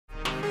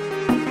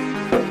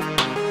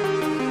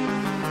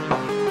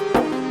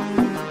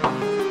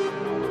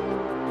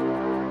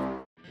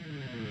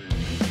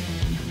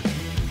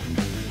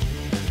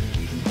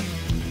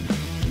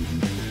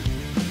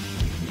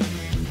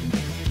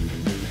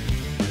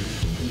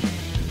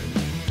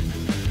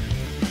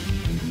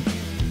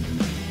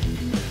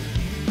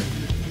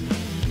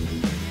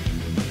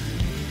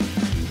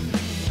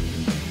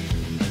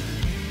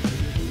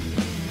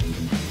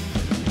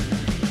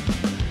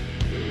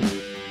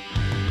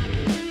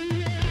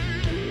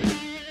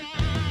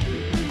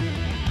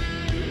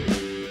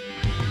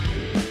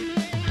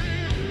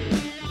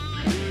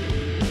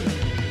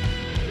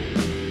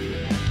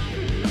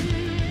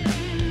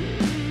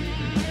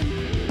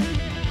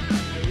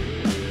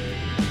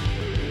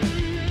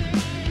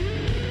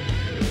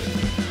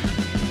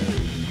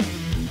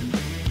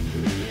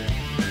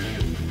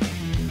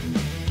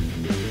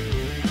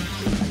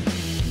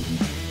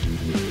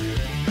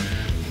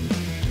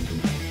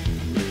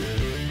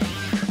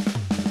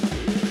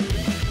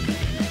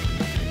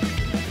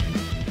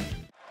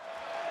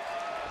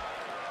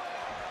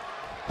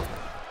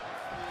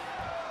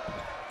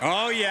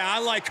Oh, yeah, I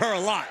like her a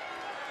lot.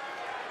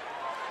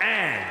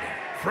 And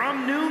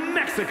from New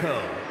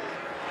Mexico,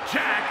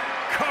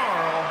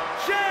 Jakara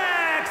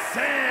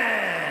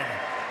Jackson.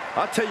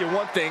 I'll tell you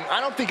one thing,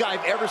 I don't think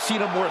I've ever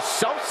seen a more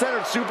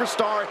self-centered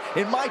superstar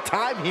in my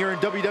time here in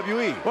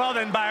WWE. Well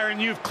then,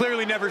 Byron, you've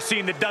clearly never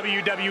seen the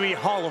WWE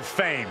Hall of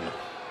Fame.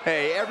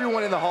 Hey,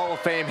 everyone in the Hall of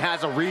Fame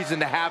has a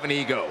reason to have an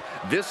ego.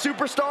 This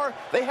superstar,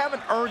 they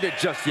haven't earned it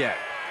just yet.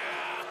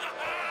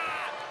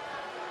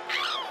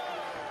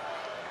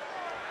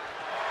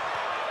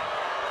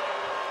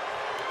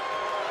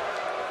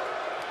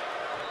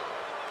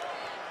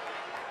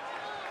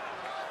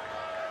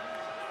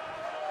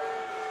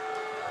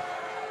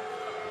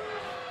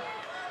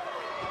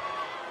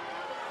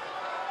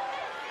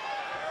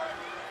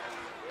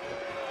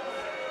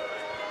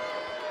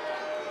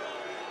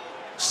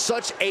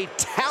 Such a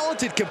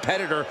talented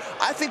competitor.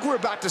 I think we're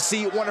about to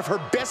see one of her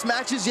best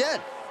matches yet.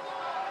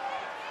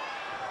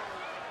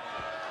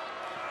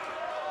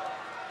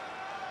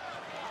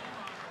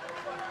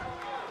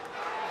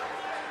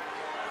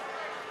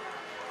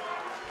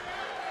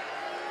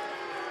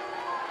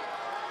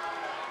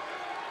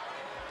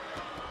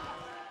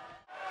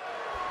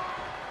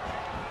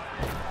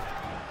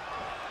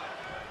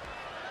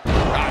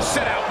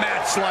 Sit out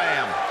mat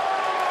slam.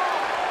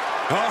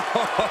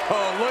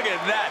 Oh, look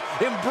at that.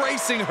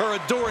 Embracing her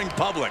adoring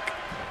public.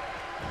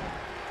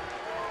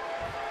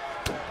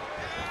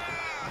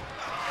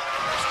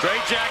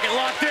 Straight jacket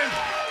locked in.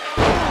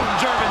 Boom,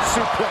 German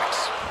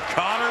suplex.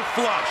 Caught her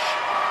flush.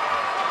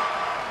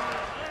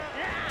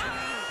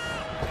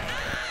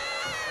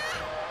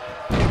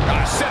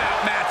 Sit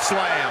out mat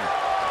slam.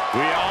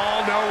 We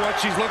all know what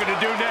she's looking to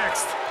do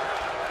next.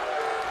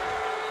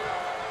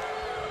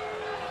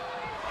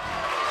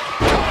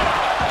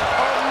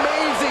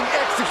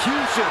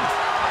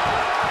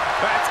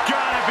 That's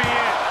gotta be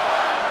it.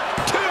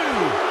 2.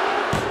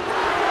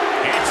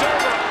 It's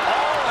over.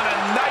 All in a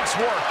nice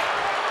work.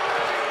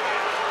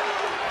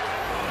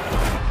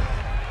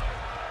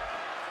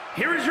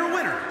 Here is your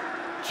winner,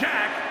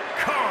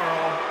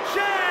 Jakara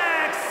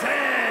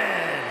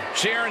Jackson.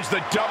 She earns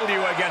the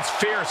W against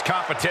fierce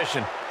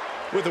competition.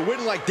 With a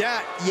win like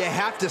that, you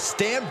have to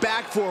stand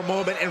back for a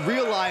moment and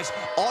realize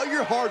all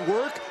your hard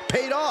work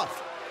paid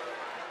off.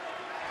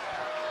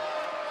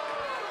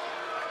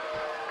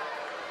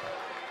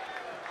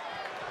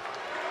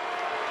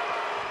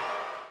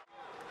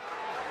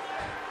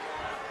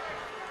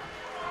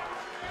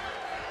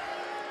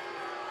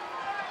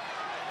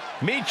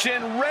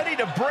 Michin ready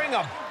to bring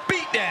a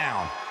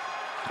beatdown.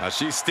 Now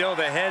she's still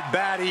the head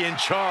baddie in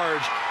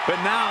charge, but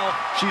now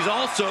she's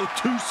also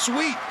too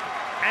sweet.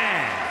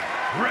 And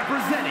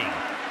representing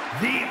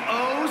the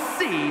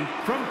OC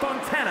from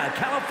Fontana,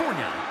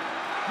 California,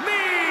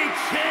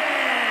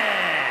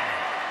 Michin.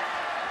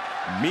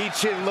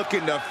 Michin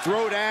looking to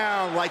throw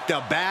down like the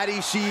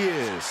baddie she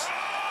is.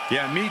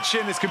 Yeah,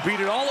 Michin has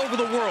competed all over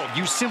the world.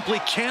 You simply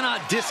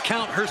cannot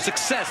discount her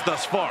success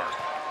thus far.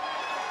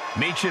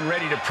 Michin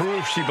ready to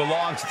prove she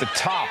belongs at the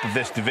top of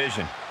this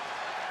division.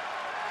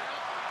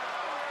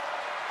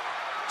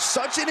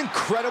 Such an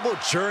incredible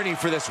journey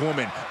for this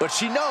woman, but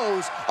she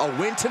knows a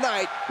win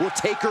tonight will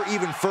take her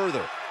even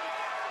further.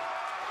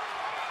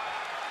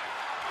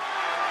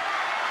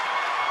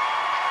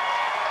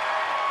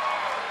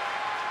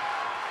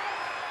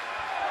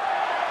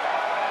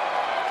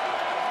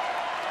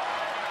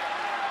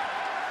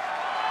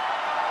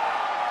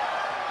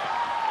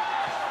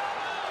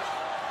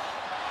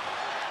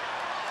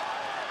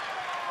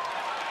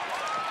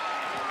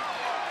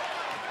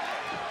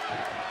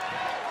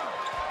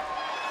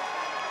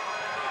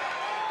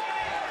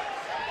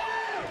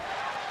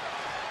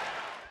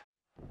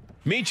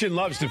 Michin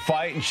loves to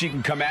fight, and she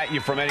can come at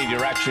you from any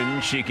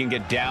direction. She can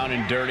get down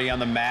and dirty on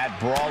the mat,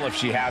 brawl if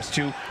she has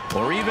to,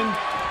 or even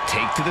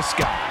take to the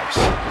skies.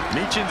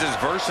 Michin's as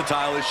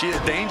versatile as she is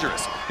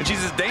dangerous, and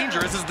she's as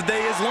dangerous as the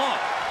day is long,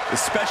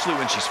 especially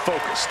when she's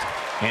focused.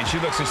 And she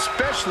looks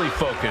especially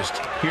focused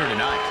here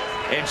tonight.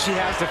 And she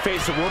has to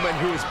face a woman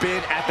who has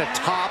been at the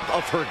top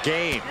of her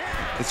game.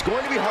 It's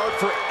going to be hard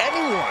for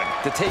anyone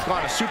to take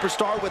on a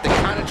superstar with the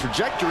kind of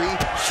trajectory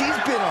she's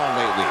been on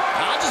lately.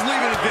 I'll just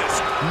leave it at this.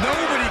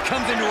 Nobody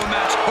comes into a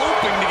match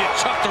hoping to get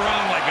chucked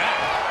around like that.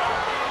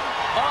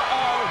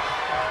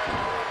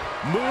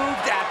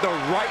 Moved at the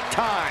right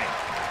time.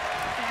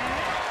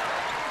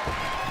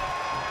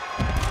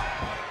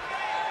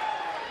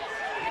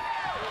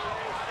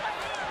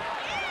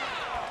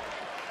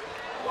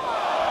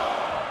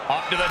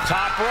 Up to the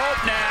top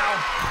rope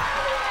now.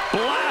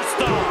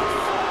 Blast off.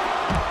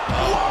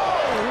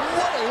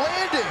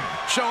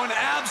 Showing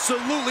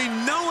absolutely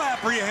no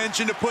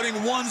apprehension to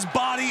putting one's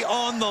body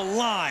on the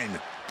line.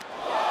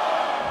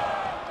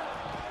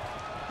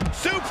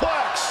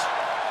 Suplex.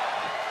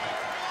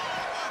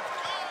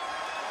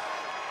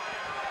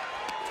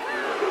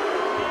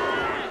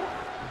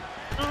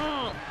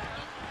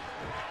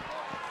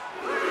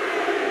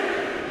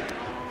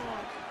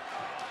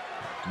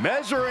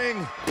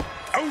 Measuring.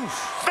 Oh,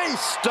 face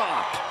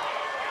stop.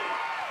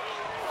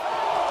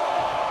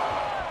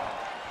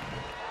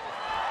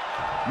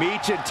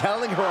 Michin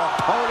telling her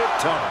opponent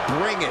to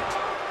bring it.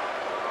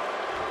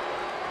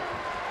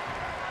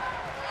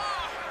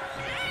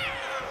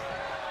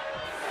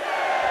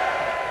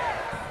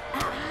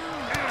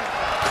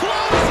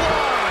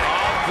 Clothesline!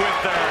 Off with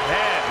their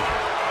head.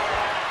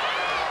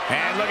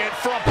 And look at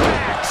front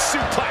back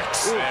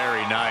suplex. Ooh.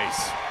 Very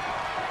nice.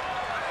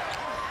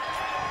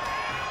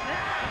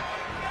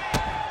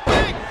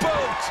 Big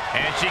boot!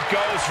 And she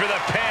goes for the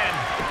pin.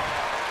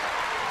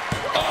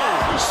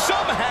 Oh,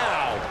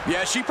 somehow!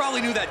 Yeah, she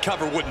probably knew that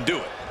cover wouldn't do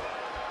it.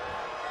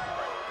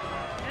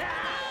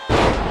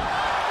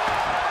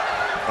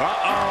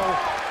 Uh-oh.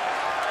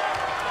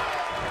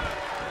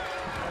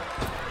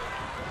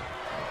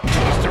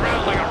 Tossed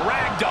around like a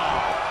rag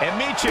doll. And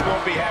Michin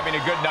won't be having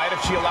a good night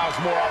if she allows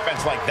more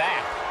offense like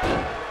that.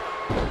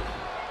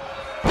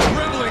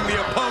 Dribbling the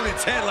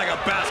opponent's head like a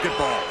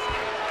basketball.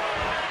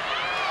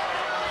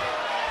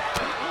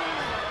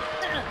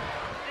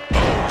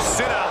 Oh,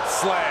 sit-out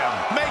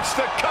slam. Makes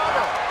the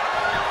cover.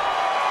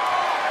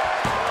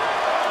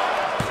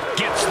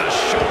 Gets the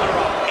shoulder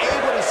up.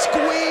 Able to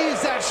squeeze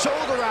that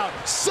shoulder out.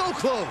 So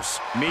close.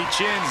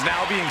 Michin's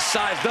now being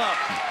sized up.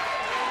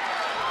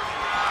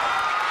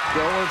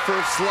 Going for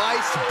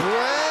sliced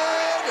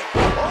bread.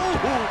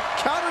 Oh,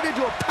 countered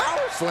into a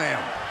power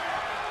slam.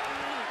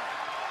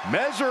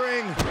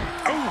 Measuring.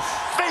 Oof,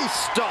 face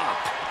stop.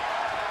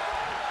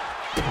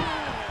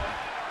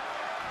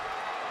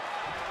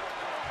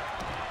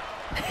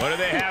 What do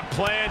they have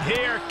planned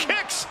here?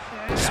 Kicks.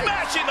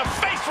 Smashing the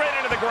face right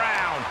into the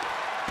ground.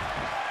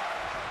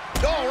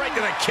 Oh, right to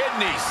the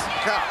kidneys.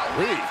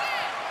 Golly.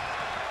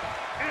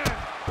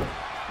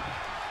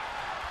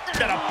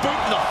 Got a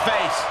boot in the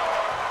face.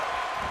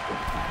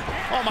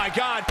 Oh, my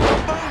God.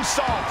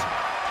 Moonsault.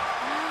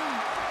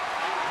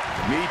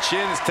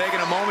 Michin is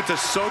taking a moment to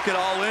soak it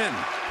all in.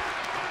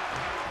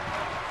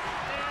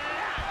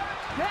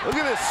 Look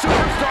at this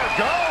superstar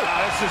go. Oh,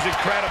 this is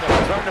incredible.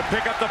 Starting to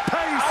pick up the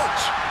pace.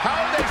 Ouch.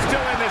 How are they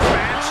still in this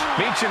match?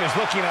 Michin is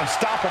looking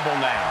unstoppable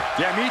now.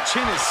 Yeah,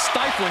 Michin is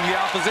stifling the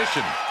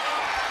opposition.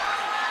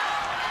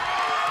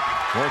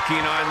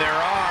 Working on their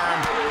arm.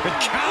 But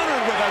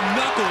countered with a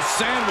knuckle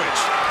sandwich.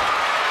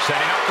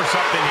 Setting up for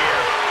something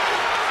here.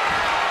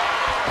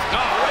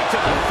 Oh, right to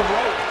the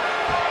throat.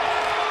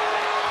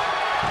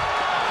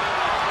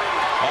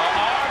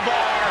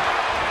 Armbar.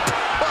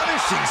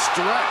 Punishing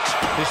stretch.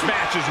 This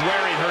match is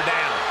wearing her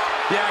down.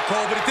 Yeah,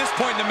 Cole, but at this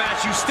point in the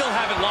match, you still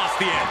haven't lost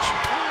the edge.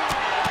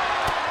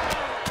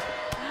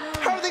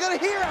 How are they going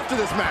to hear after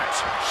this match?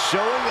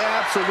 Showing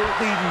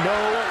absolutely no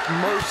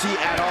mercy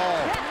at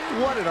all.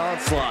 What an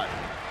onslaught.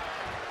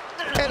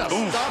 And a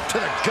stop to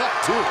the gut,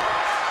 too.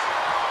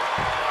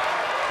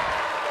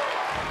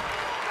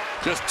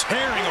 Just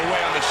tearing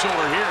away on the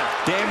shoulder here.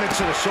 Damage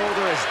to the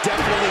shoulder is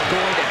definitely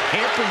going to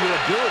hamper your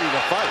ability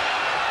to fight.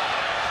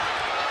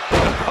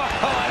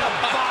 And a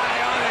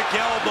bionic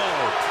elbow.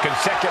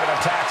 Consecutive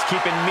attacks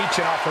keeping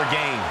Michin off her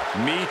game.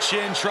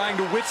 Michin trying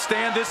to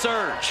withstand this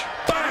urge.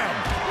 Bam!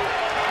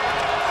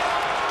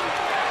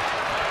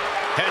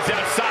 Heads it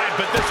aside,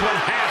 but this one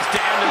has to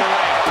end in the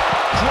ring.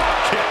 Drop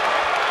kick.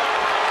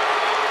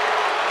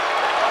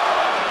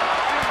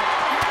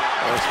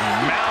 It's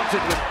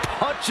mounted with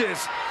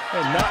punches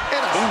and a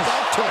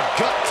stop to the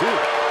gut, too.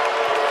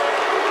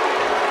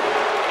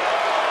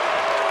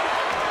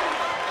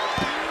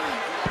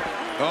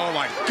 Oh,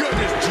 my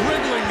goodness,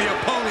 dribbling the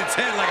opponent's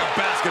head like a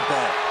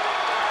basketball.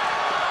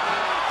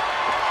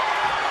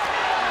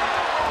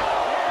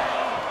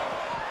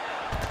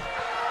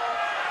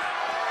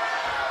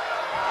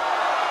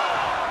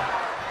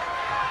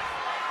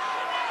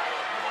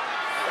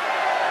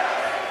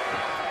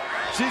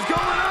 She's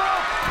going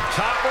up.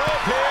 Top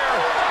rope here.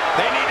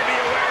 They need to be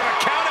aware of a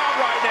count-out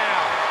right now.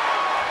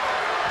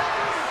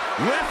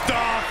 Lift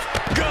off.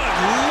 Good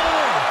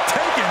Lord,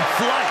 taking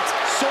flight.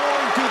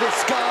 Soaring through the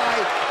sky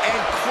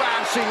and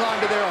crashing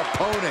onto their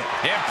opponent.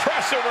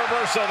 Impressive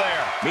reversal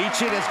there.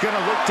 Michin is going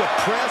to look to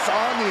press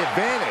on the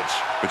advantage.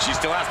 But she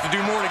still has to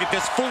do more to get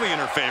this fully in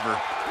her favor.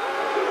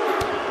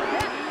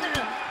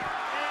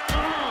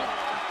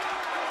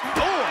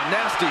 Oh, a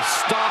nasty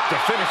stop to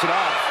finish it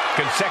off.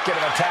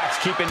 Consecutive attacks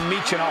keeping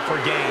Michin off her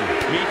game.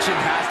 Michin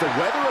has to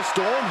weather a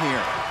storm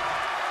here.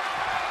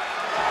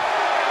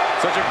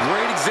 Such a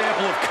great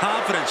example of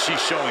confidence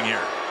she's showing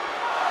here.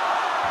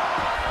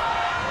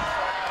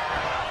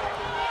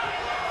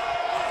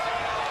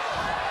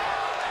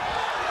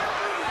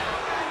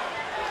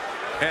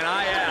 And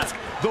I ask,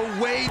 the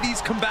way these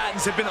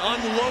combatants have been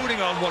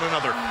unloading on one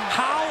another,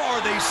 how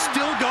are they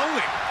still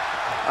going?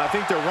 I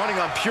think they're running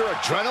on pure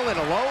adrenaline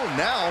alone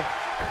now.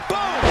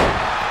 Boom!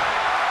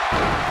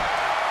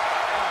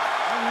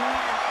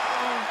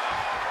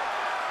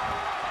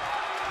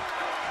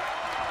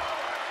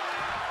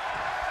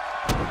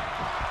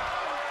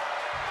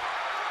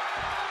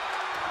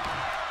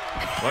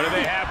 What do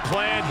they have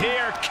planned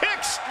here?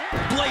 Kicks!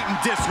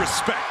 Blatant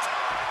disrespect.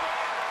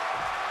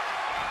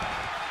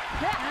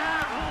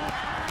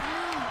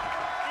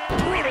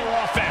 Brutal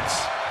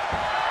offense.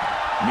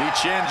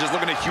 Michin just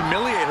looking to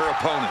humiliate her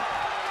opponent.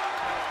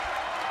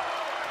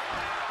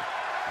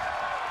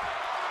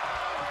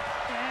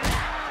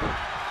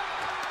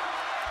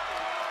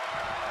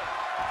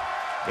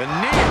 The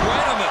knee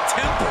right on the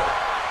temple.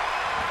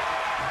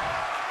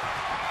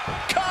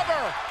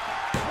 Cover!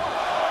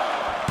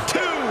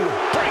 2,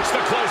 breaks the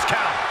close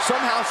count.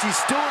 Somehow she's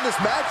still in this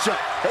matchup.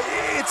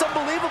 It's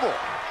unbelievable.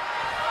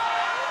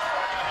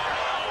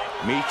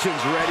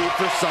 Michin's ready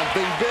for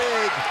something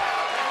big.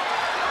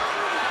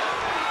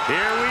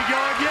 Here we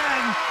go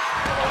again.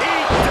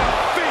 Eat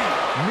defeat.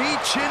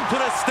 Michin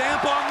put a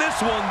stamp on this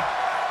one.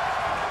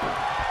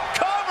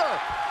 Cover!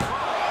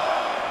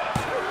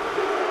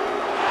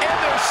 And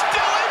they're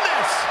still in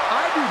this.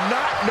 I do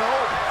not know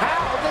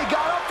how they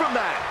got up from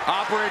that.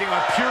 Operating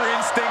on pure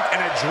instinct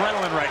and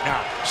adrenaline right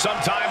now.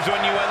 Sometimes when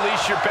you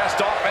unleash your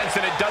best offense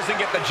and it doesn't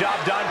get the job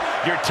done,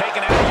 you're taken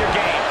out of your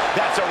game.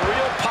 That's a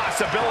real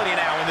possibility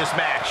now in this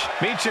match.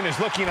 Michin is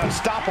looking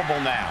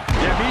unstoppable now.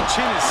 Yeah,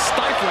 Michin is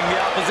stifling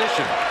the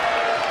opposition.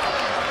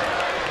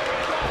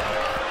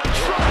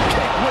 Drop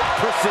kick with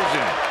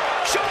precision.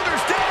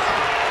 Shoulders down.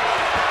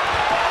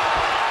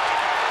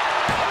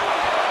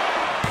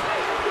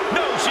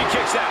 No, she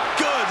kicks out.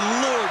 Good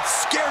Lord,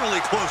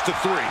 scarily close to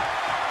 3.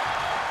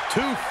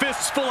 2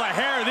 fists full of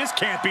hair. This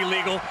can't be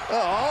legal.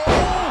 Oh!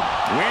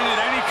 Win at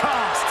any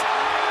cost.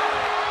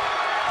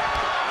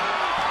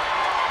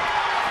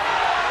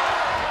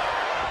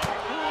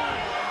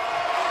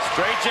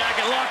 Straight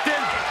jacket locked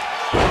in.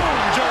 Boom,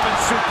 German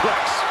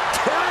suplex.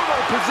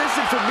 Terrible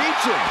position for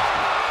Michin.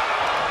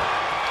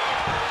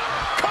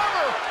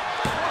 Cover!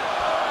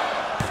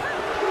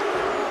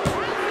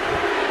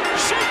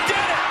 She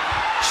did it!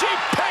 She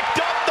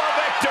picked up the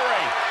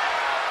victory!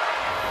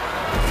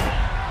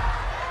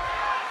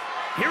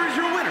 Here is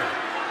your winner,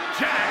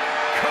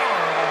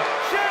 Jakara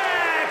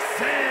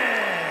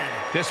Jackson.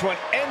 This one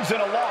ends in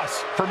a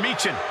loss for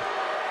Michin.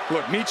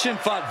 Look, Michin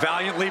fought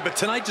valiantly, but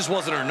tonight just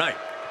wasn't her night.